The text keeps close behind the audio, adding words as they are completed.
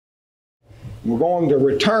We're going to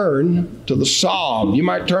return to the Psalm. You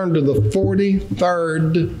might turn to the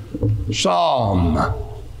 43rd Psalm.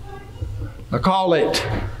 I call it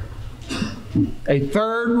a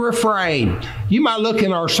third refrain. You might look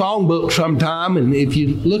in our songbook sometime, and if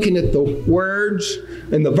you're looking at the words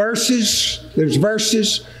and the verses, there's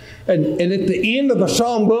verses, and at the end of the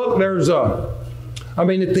songbook,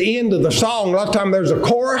 at the end of the song, a lot of times there's a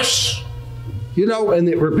chorus, and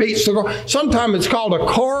it repeats the chorus. Sometimes it's called a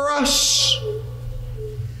chorus.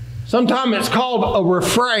 Sometimes it's called a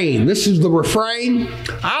refrain. This is the refrain.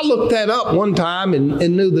 I looked that up one time and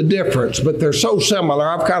knew the difference, but they're so similar,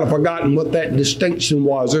 I've kind of forgotten what that distinction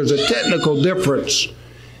was. There's a technical difference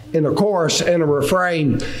in a chorus and a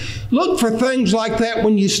refrain. Look for things like that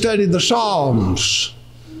when you study the Psalms.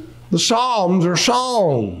 The Psalms are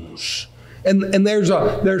songs, and there's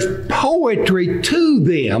poetry to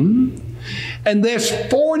them. And this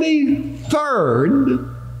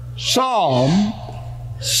 43rd Psalm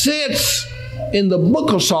sits in the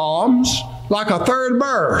book of Psalms like a third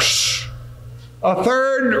verse. A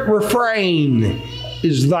third refrain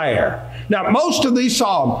is there. Now, most of these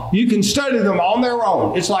psalms, you can study them on their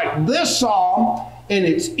own. It's like this psalm, and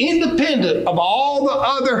it's independent of all the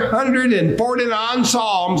other 149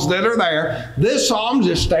 psalms that are there. This psalm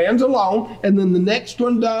just stands alone, and then the next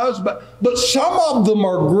one does. But some of them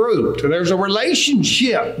are grouped. There's a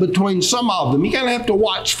relationship between some of them. You kind of have to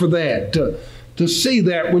watch for that to see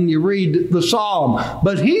that when you read the psalm.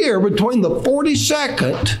 But here, between the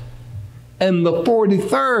 42nd and the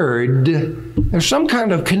 43rd, there's some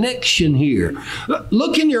kind of connection here.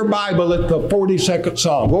 Look in your Bible at the 42nd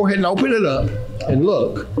Psalm. Go ahead and open it up and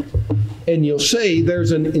look. And you'll see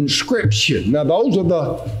there's an inscription. Now, those are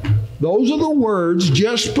the words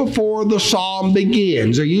just before the psalm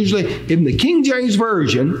begins. They're usually, in the King James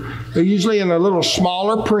Version, they're usually in a little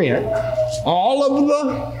smaller print. All of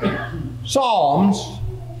the Psalms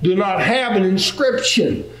do not have an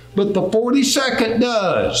inscription, but the 42nd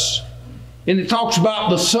does. And it talks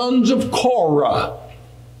about the sons of Korah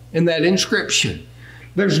in that inscription.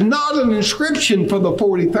 There's not an inscription for the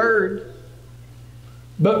 43rd,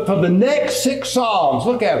 but for the next 6 Psalms,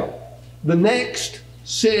 look at them. The next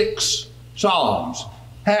 6 Psalms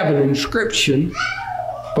have an inscription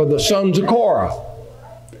for the sons of Korah.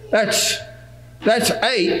 That's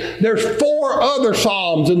 8. There's 4 other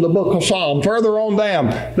Psalms in the book of Psalms. Further on down,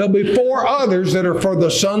 there'll be 4 others that are for the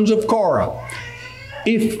sons of Korah.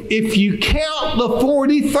 If you count the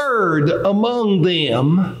 43rd among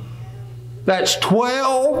them, that's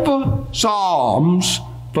 12 Psalms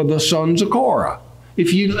for the sons of Korah.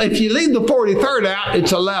 If you leave the 43rd out,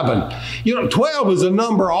 it's 11. 12 is a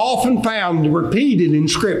number often found repeated in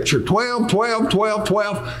Scripture. 12, 12, 12,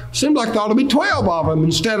 12. Seems like there ought to be 12 of them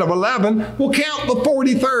instead of 11. We'll count the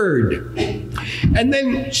 43rd. And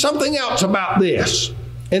then something else about this,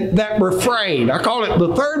 and that refrain. I call it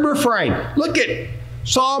the third refrain. Look at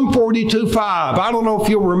Psalm 42:5. I don't know if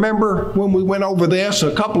you'll remember when we went over this a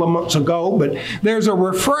couple of months ago, but there's a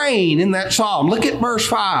refrain in that psalm. Look at verse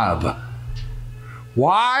 5.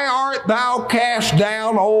 Why art thou cast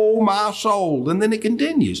down, O my soul? And then it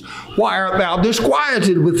continues. Why art thou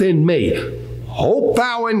disquieted within me? Hope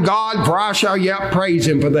thou in God, for I shall yet praise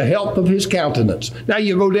him for the health of his countenance. Now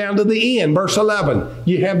you go down to the end, verse 11.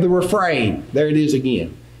 You have the refrain. There it is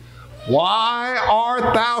again. Why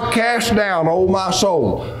art thou cast down, O my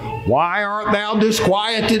soul? Why art thou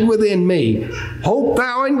disquieted within me? Hope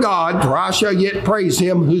thou in God, for I shall yet praise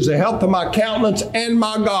him, who's the health of my countenance and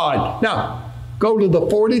my God. Now, go to the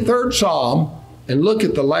 43rd Psalm and look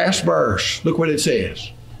at the last verse. Look what it says.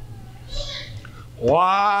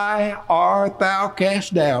 Why art thou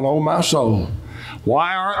cast down, O my soul?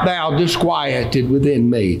 Why art thou disquieted within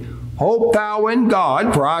me? Hope thou in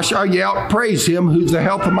God, for I shall yet praise him, who's the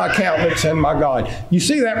health of my countenance and my God. You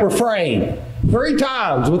see that refrain 3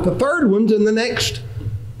 times, with the third one's in the next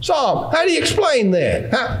psalm. How do you explain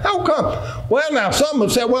that? How come? Well, now some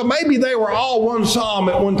have said, well, maybe they were all one psalm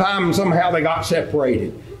at one time and somehow they got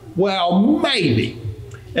separated. Well, maybe.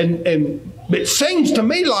 And it seems to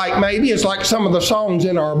me like maybe it's like some of the songs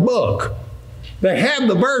in our book. They have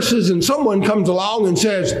the verses and someone comes along and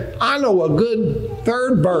says, I know a good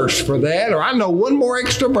third verse for that, or I know one more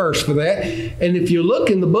extra verse for that. And if you look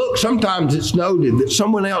in the book, sometimes it's noted that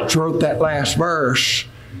someone else wrote that last verse.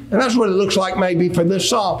 And that's what it looks like maybe for this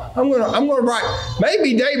psalm. I'm going to write,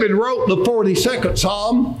 maybe David wrote the 42nd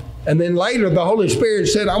Psalm, and then later the Holy Spirit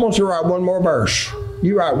said, I want you to write one more verse.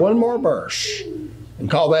 You write one more verse and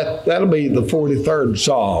call that'll be the 43rd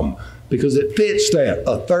Psalm, because it fits that,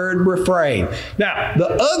 a third refrain. Now,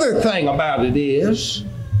 the other thing about it is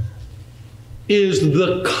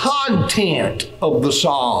the content of the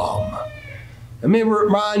psalm. Let me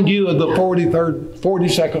remind you of the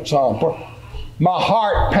 42nd Psalm. My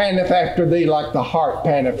heart panteth after thee like the hart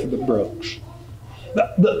panteth for the brooks.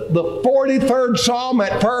 The 43rd Psalm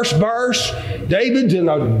at first verse, David's in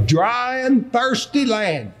a dry and thirsty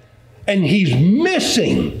land. And he's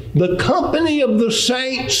missing the company of the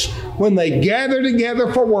saints when they gather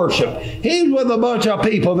together for worship. He's with a bunch of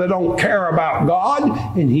people that don't care about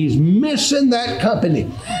God, and he's missing that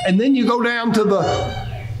company. And then you go down to the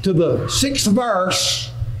 6th verse,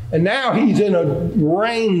 and now he's in a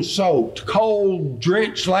rain-soaked, cold,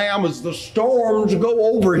 drenched land as the storms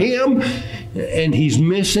go over him, and he's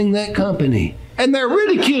missing that company. And they're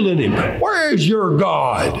ridiculing him. Where is your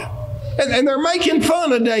God? And they're making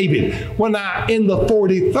fun of David. In the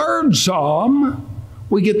 43rd Psalm,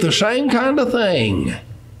 we get the same kind of thing.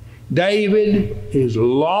 David is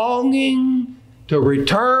longing to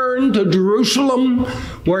return to Jerusalem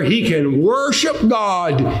where he can worship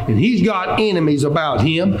God, and he's got enemies about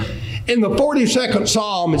him. In the 42nd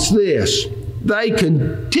Psalm, it's this. They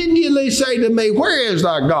continually say to me, where is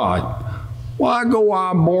thy God? Why go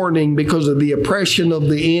I mourning because of the oppression of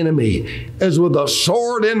the enemy? As with a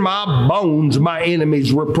sword in my bones, my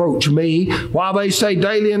enemies reproach me, while they say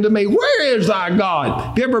daily unto me, where is thy God?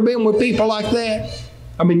 Have you ever been with people like that?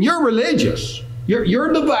 I mean, you're religious.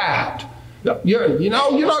 You're devout. You're not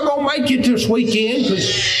going to make it this weekend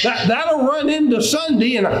because that'll run into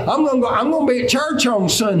Sunday, and I'm going to be at church on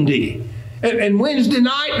Sunday. And Wednesday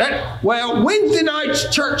night, Wednesday night's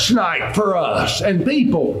church night for us. And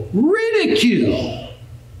people ridicule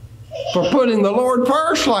for putting the Lord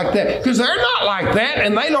first like that. Because they're not like that,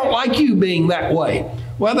 and they don't like you being that way.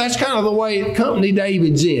 Well, that's kind of the way company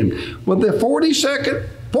David's in. With the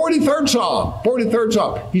 43rd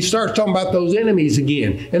Psalm, he starts talking about those enemies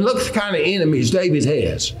again. And look at the kind of enemies David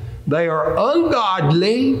has. They are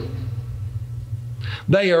ungodly.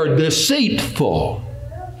 They are deceitful.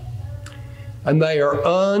 And they are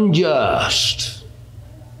unjust.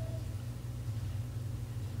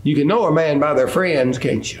 You can know a man by their friends,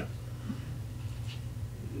 can't you?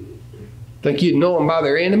 Think you'd know them by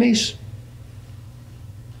their enemies?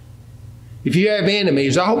 If you have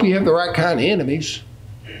enemies, I hope you have the right kind of enemies.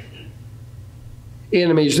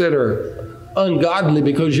 Enemies that are ungodly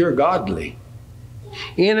because you're godly.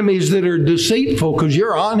 Enemies that are deceitful because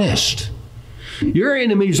you're honest. Your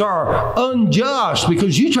enemies are unjust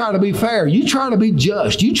because you try to be fair. You try to be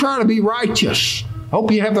just. You try to be righteous. Hope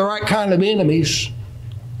you have the right kind of enemies.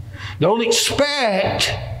 Don't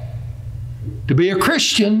expect to be a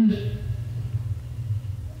Christian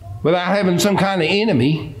without having some kind of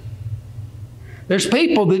enemy. There's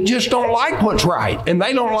people that just don't like what's right, and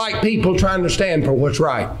they don't like people trying to stand for what's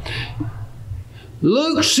right.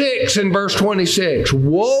 Luke 6 and verse 26,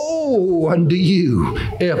 woe unto you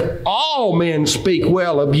if all men speak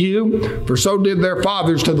well of you, for so did their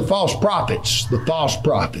fathers to the false prophets.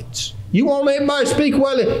 You want everybody to speak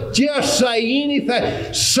well? Just say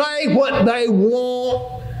anything. Say what they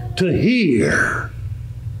want to hear.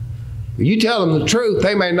 You tell them the truth,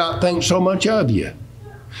 they may not think so much of you.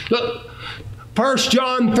 Look, 1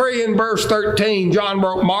 John 3 and verse 13, John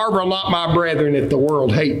wrote, marvel not, my brethren, if the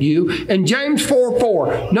world hate you. And James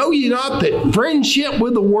 4:4, know ye not that friendship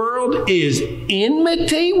with the world is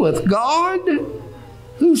enmity with God?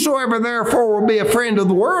 Whosoever therefore will be a friend of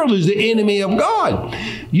the world is the enemy of God.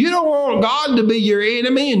 You don't want God to be your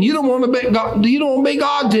enemy, and you don't want to be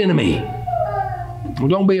God's enemy. Well,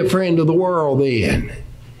 don't be a friend of the world then.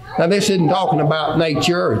 Now, this isn't talking about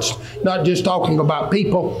nature. It's not just talking about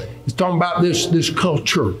people. It's talking about this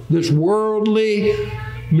culture, this worldly,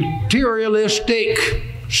 materialistic,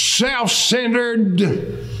 self-centered,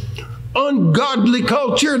 ungodly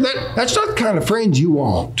culture. That's not the kind of friends you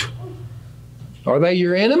want. Are they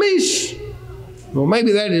your enemies? Well,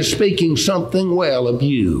 maybe that is speaking something well of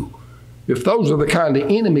you. If those are the kind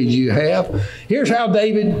of enemies you have, here's how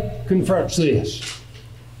David confronts this.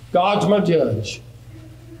 God's my judge.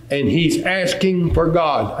 And he's asking for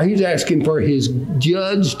God. He's asking for his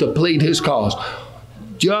judge to plead his cause.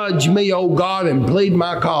 Judge me, O God, and plead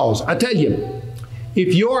my cause. I tell you,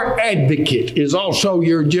 if your advocate is also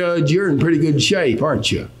your judge, you're in pretty good shape,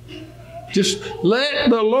 aren't you? Just let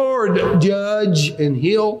the Lord judge, and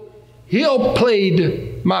he'll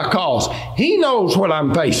plead my cause. He knows what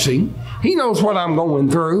I'm facing. He knows what I'm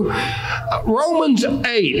going through. Romans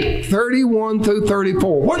 8, 31 through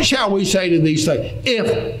 34. What shall we say to these things?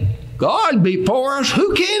 If God be for us,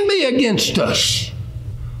 who can be against us?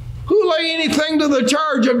 Who lay anything to the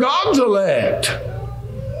charge of God's elect?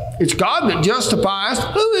 It's God that justifies.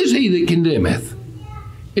 Who is he that condemneth?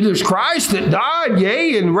 It is Christ that died,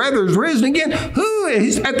 yea, and rather is risen again. Who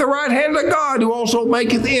He's at the right hand of God who also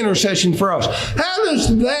maketh intercession for us. How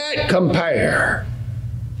does that compare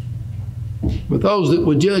with those that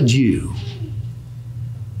would judge you?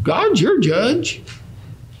 God's your judge.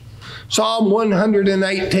 Psalm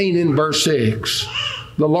 118 in verse 6.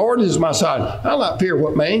 The Lord is my side. I'll not fear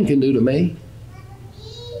what man can do to me.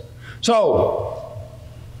 So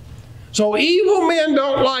evil men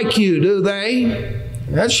don't like you, do they?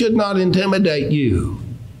 That should not intimidate you.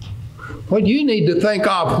 What you need to think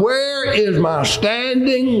of, where is my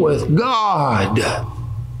standing with God?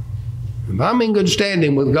 If I'm in good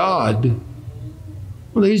standing with God,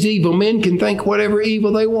 well, these evil men can think whatever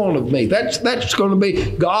evil they want of me. That's going to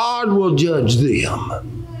be, God will judge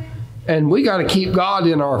them. And we got to keep God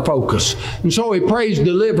in our focus. And so he prays,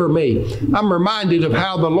 deliver me. I'm reminded of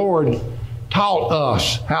how the Lord taught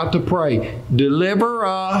us how to pray. Deliver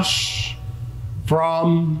us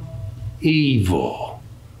from evil.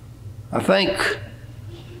 I think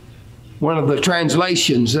one of the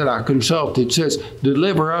translations that I consulted says,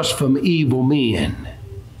 deliver us from evil men.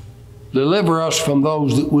 Deliver us from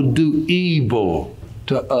those that would do evil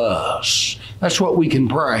to us. That's what we can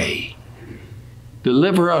pray.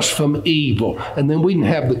 Deliver us from evil. And then we can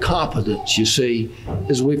have the confidence, you see,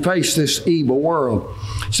 as we face this evil world.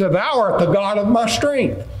 So thou art the God of my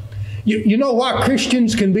strength. You know why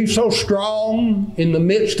Christians can be so strong in the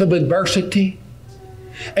midst of adversity?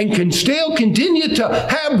 And can still continue to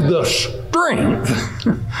have the strength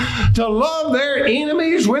to love their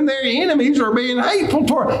enemies when their enemies are being hateful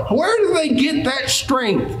toward them. Where do they get that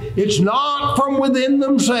strength? It's not from within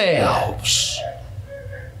themselves.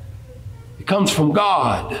 It comes from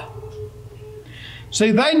God.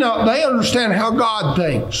 See, they understand how God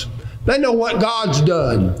thinks. They know what God's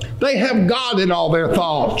done. They have God in all their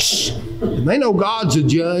thoughts. And they know God's a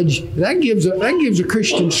judge. And that gives a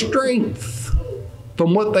Christian strength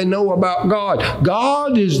from what they know about God.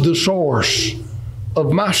 God is the source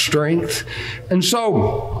of my strength. And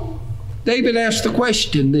so David asked the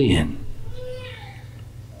question then,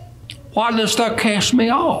 why dost thou cast me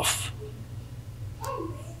off?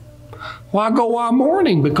 Why go I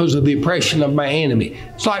mourning because of the oppression of my enemy?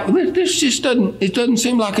 It's like, this just doesn't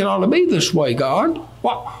seem like it ought to be this way, God.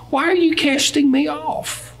 Why are you casting me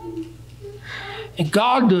off? And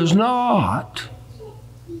God does not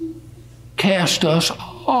cast us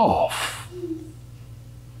off.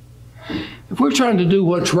 If we're trying to do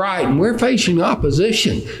what's right and we're facing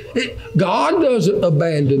opposition, God doesn't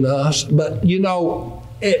abandon us, but you know,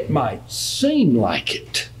 it might seem like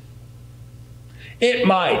it. It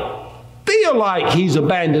might feel like he's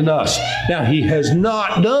abandoned us. Now, he has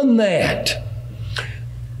not done that.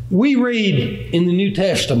 We read in the New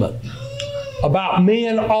Testament about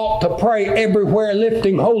men ought to pray everywhere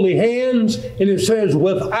lifting holy hands, and it says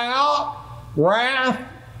without wrath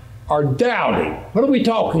or doubting. What are we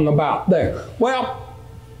talking about there? Well,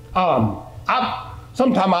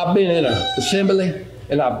 sometime I've been in an assembly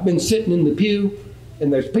and I've been sitting in the pew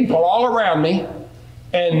and there's people all around me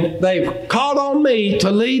and they've called on me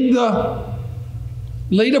to lead a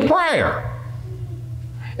prayer.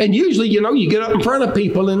 And usually, you get up in front of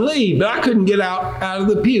people and lead, but I couldn't get out of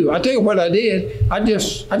the pew. I tell you what I did. I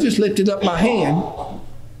just lifted up my hand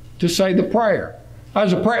to say the prayer. I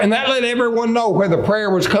was a prayer, and that let everyone know where the prayer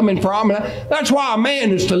was coming from. And that's why a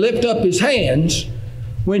man is to lift up his hands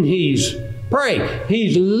when he's praying.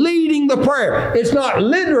 He's leading the prayer. It's not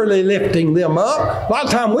literally lifting them up. A lot of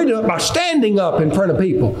times we do it by standing up in front of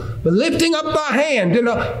people. But lifting up the hand,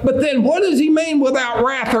 But then what does he mean without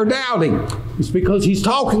wrath or doubting? It's because he's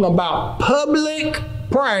talking about public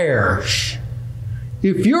prayers.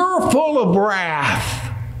 If you're full of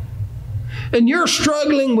wrath and you're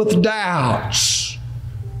struggling with doubts,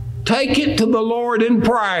 take it to the Lord in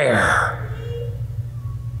prayer.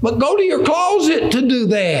 But go to your closet to do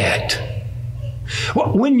that.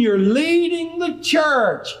 When you're leading the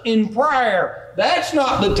church in prayer, that's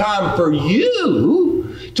not the time for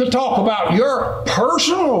you to talk about your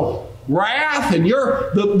personal wrath and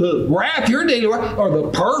the wrath you're dealing with, or the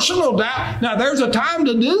personal doubt. Now, there's a time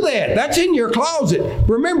to do that. That's in your closet.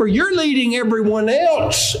 Remember, you're leading everyone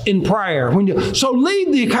else in prayer. So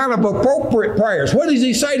lead the kind of appropriate prayers. What does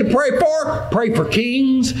he say to pray for? Pray for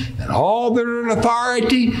kings and all that are in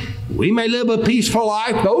authority. We may live a peaceful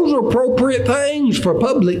life. Those are appropriate things for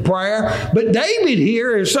public prayer. But David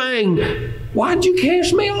here is saying, why'd you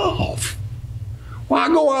cast me off? Why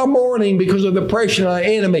go out mourning because of the oppression of the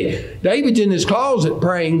enemy? David's in his closet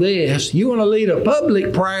praying this. You want to lead a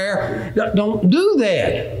public prayer? Don't do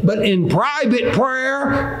that. But in private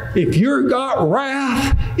prayer, if you've got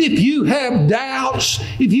wrath, if you have doubts,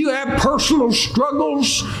 if you have personal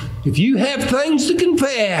struggles, if you have things to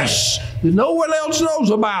confess, that no one else knows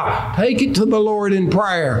about. Take it to the Lord in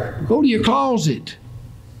prayer. Go to your closet.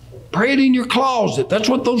 Pray it in your closet. That's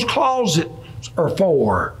what those closets are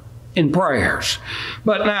for, in prayers.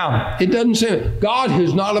 But now, it doesn't say, God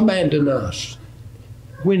has not abandoned us.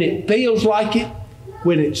 When it feels like it,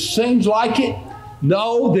 when it seems like it,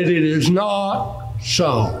 know that it is not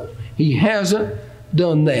so. He hasn't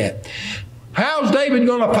done that. How's David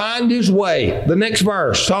going to find his way? The next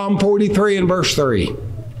verse, Psalm 43 and verse 3.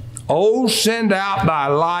 Oh, send out thy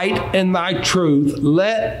light and thy truth.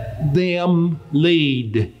 Let them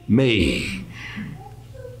lead me.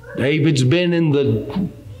 David's been in the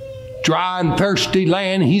dry and thirsty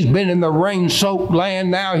land. He's been in the rain-soaked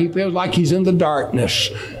land. Now he feels like he's in the darkness.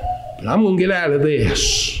 But I'm going to get out of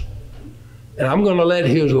this. And I'm going to let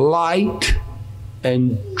his light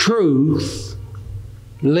and truth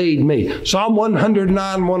lead me. Psalm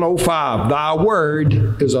 109, 105. Thy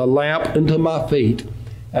word is a lamp unto my feet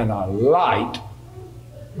and a light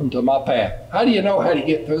unto my path. How do you know how to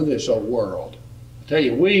get through this old world? I tell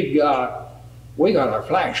you, we got our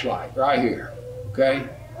flashlight right here. Okay?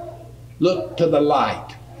 Look to the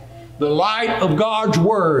light. The light of God's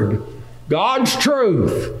word, God's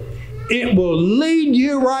truth. It will lead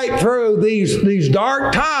you right through these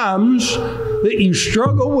dark times that you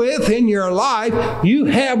struggle with in your life. You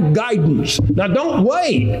have guidance. Now don't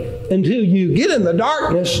wait until you get in the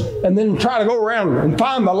darkness and then try to go around and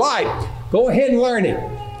find the light. Go ahead and learn it.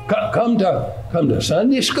 Come to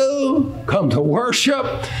Sunday school. Come to worship.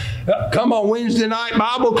 Come on Wednesday night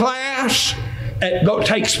Bible class. Go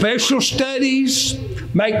take special studies.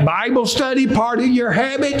 Make Bible study part of your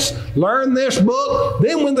habits. Learn this book.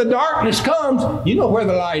 Then when the darkness comes, you know where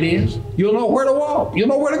the light is. You'll know where to walk. You'll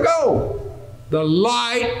know where to go. The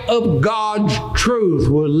light of God's truth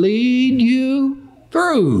will lead you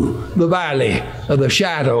through the valley of the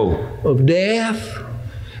shadow of death.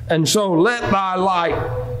 And so let thy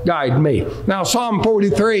light guide me. Now Psalm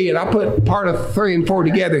 43, and I put part of 3 and 4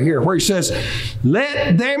 together here, where he says,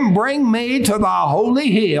 let them bring me to thy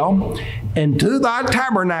holy hill and to thy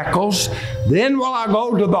tabernacles. Then will I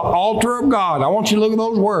go to the altar of God. I want you to look at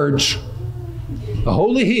those words. The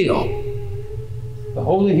holy hill. The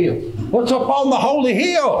holy hill. What's up on the holy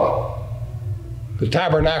hill? The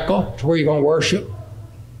tabernacle. It's where you're going to worship.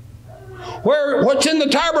 What's in the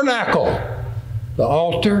tabernacle? The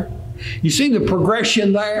altar. You see the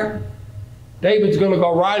progression there? David's going to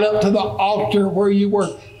go right up to the altar where you were.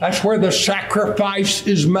 That's where the sacrifice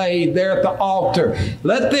is made, there at the altar.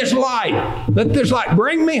 Let this light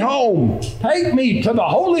bring me home. Take me to the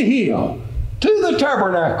holy hill, to the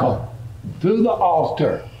tabernacle, to the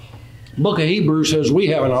altar. The book of Hebrews says we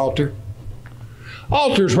have an altar.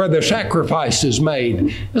 Altars where the sacrifice is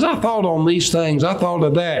made. As I thought on these things, I thought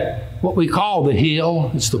of that, what we call the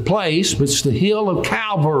hill. It's the place, but it's the hill of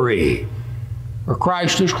Calvary, where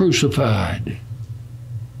Christ is crucified.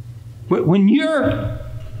 When you're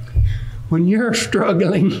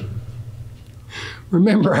struggling,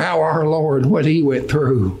 remember how our Lord, what He went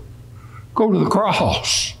through. Go to the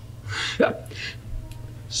cross.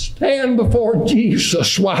 Stand before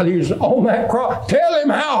Jesus while He's on that cross. Tell Him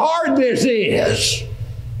how hard this is.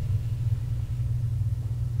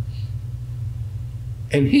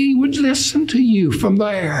 And He would listen to you from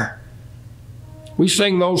there. We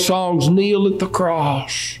sing those songs, kneel at the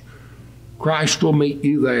cross. Christ will meet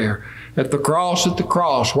you there. At the cross,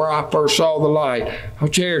 where I first saw the light. I'll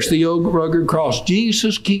cherish the old rugged cross.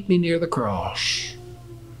 Jesus, keep me near the cross.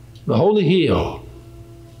 The holy hill,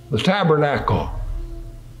 the tabernacle,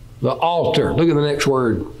 the altar. Look at the next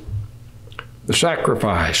word. The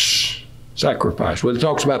sacrifice. Sacrifice. Well, it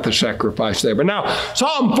talks about the sacrifice there. But now,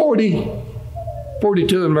 Psalm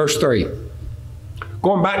 42 and verse 3.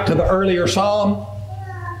 Going back to the earlier psalm,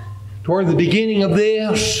 toward the beginning of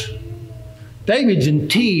this, David's in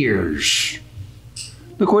tears.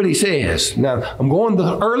 Look what he says. Now, I'm going to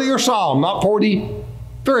the earlier psalm, not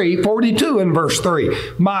 43, 42 and verse 3.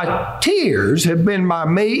 My tears have been my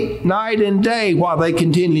meat night and day while they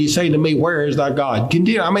continually say to me, where is thy God?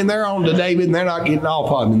 They're on to David and they're not getting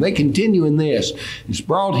off of him. They continue in this. It's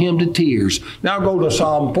brought him to tears. Now go to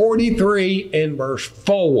Psalm 43 and verse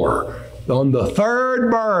 4. On the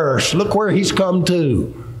third verse, look where he's come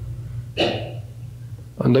to.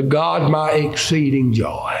 Unto God my exceeding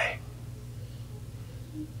joy.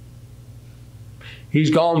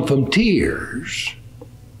 He's gone from tears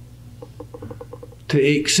to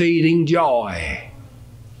exceeding joy.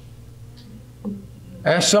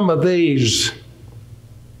 Ask some of these,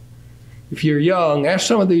 if you're young, ask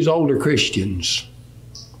some of these older Christians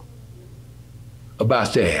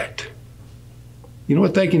about that. You know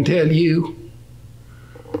what they can tell you?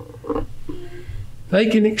 they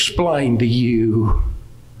can explain to you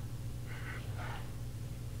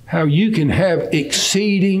how you can have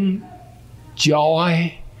exceeding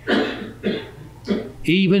joy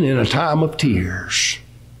even in a time of tears,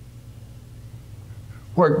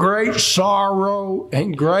 where great sorrow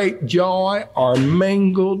and great joy are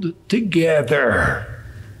mingled together.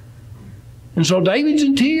 And so David's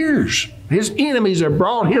in tears. His enemies have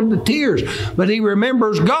brought him to tears, but he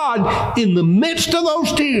remembers God in the midst of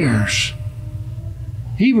those tears.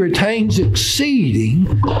 He retains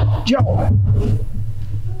exceeding joy.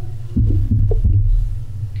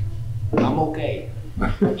 I'm okay.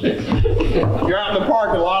 You're out in the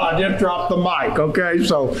parking lot. I just dropped the mic, okay?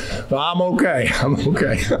 So I'm okay. I'm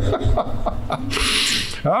okay.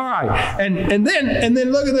 All right. And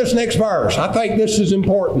then look at this next verse. I think this is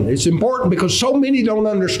important. It's important because so many don't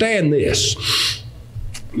understand this.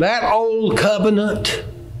 That old covenant,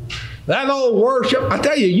 that old worship, I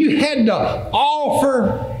tell you, you had to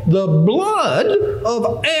offer the blood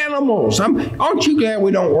of animals. Aren't you glad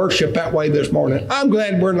we don't worship that way this morning? I'm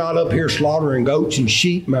glad we're not up here slaughtering goats and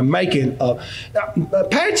sheep and making...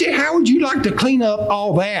 Patsy, how would you like to clean up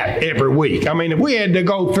all that every week? I mean, if we had to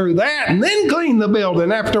go through that and then clean the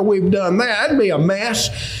building after we've done that, it'd be a mess.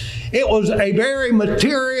 It was a very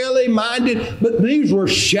materially minded, but these were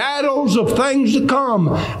shadows of things to come.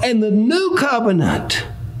 And the new covenant...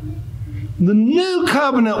 The new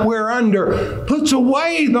covenant we're under puts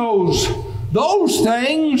away those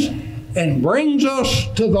things and brings us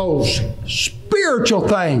to those spiritual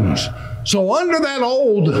things. So under that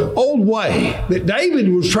old way that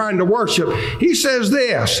David was trying to worship, he says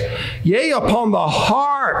this, "Yea, upon the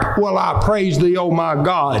harp will I praise thee, O my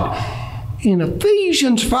God." In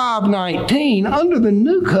Ephesians 5:19, under the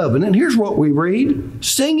new covenant, here's what we read,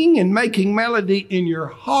 singing and making melody in your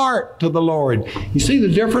heart to the Lord. You see the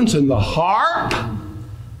difference in the harp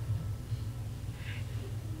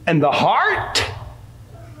and the heart?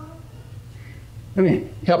 Let me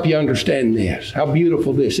help you understand this, how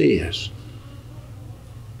beautiful this is.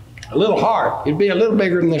 A little heart, it'd be a little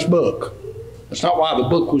bigger than this book. That's not why the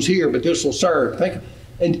book was here, but this will serve.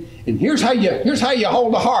 And here's how you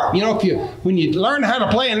hold the harp. You know, when you learn how to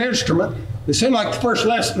play an instrument, it seems like the first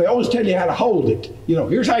lesson, they always tell you how to hold it. You know,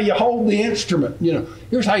 here's how you hold the instrument. You know,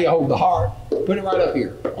 here's how you hold the harp. Put it right up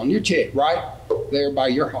here on your chest, right there by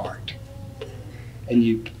your heart. And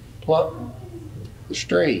you pluck the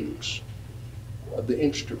strings of the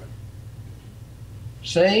instrument.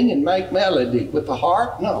 Sing and make melody with the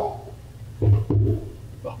harp? No.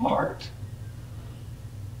 The heart.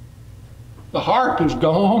 The harp is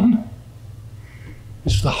gone.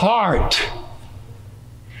 It's the heart.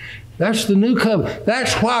 That's the new covenant.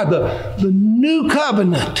 That's why the new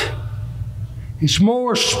covenant is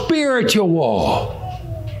more spiritual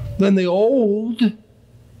than the old.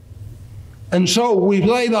 And so we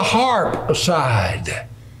lay the harp aside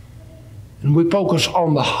and we focus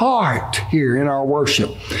on the heart here in our worship.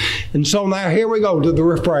 And so now here we go to the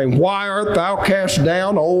refrain. Why art thou cast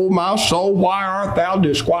down, O my soul? Why art thou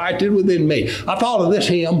disquieted within me? I thought of this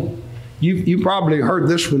hymn. You probably heard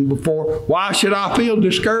this one before. Why should I feel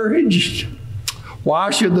discouraged? Why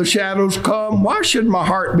should the shadows come? Why should my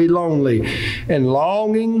heart be lonely and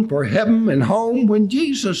longing for heaven and home when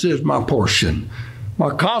Jesus is my portion? My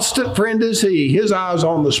constant friend is he. His eye's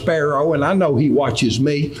on the sparrow, and I know he watches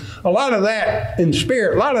me. A lot of that in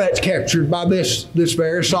spirit, a lot of that's captured by this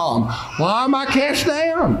very psalm. Why am I cast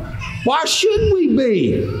down? Why should we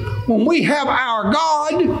be? When we have our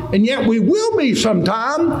God, and yet we will be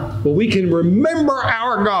sometime, but we can remember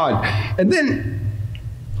our God. And then,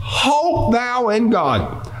 hope thou in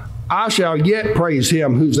God. I shall yet praise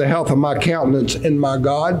him who's the health of my countenance and my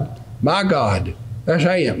God. My God. That's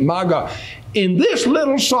him, my God. In this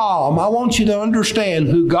little psalm, I want you to understand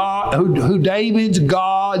who David's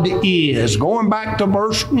God is. Going back to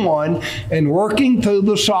verse 1 and working through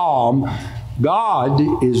the psalm,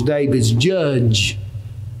 God is David's judge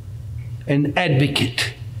and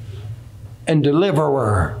advocate and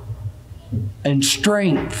deliverer and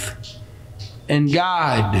strength and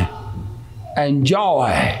guide and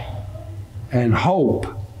joy and hope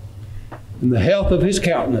and the health of his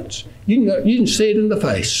countenance. You can see it in the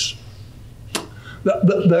face.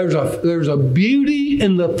 There's a beauty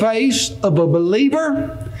in the face of a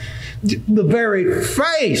believer. The very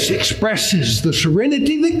face expresses the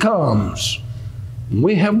serenity that comes when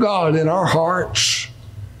we have God in our hearts.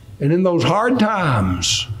 And in those hard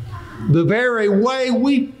times, the very way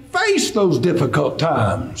we face those difficult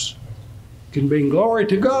times can bring glory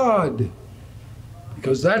to God,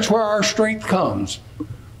 because that's where our strength comes.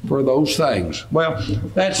 for those things. Well,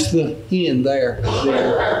 that's the end there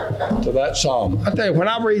to that psalm. I tell you, when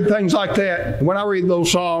I read things like that, when I read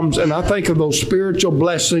those psalms and I think of those spiritual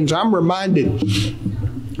blessings, I'm reminded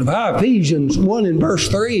of how Ephesians 1 and verse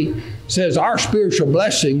 3 says our spiritual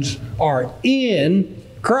blessings are in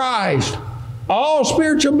Christ. All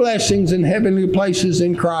spiritual blessings in heavenly places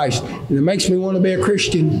in Christ. And it makes me want to be a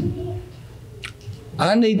Christian.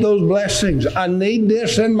 I need those blessings. I need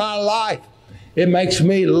this in my life. It makes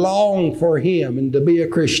me long for Him and to be a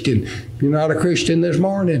Christian. If you're not a Christian this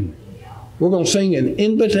morning, we're going to sing an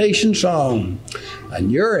invitation song.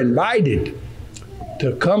 And you're invited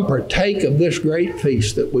to come partake of this great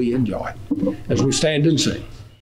feast that we enjoy as we stand and sing.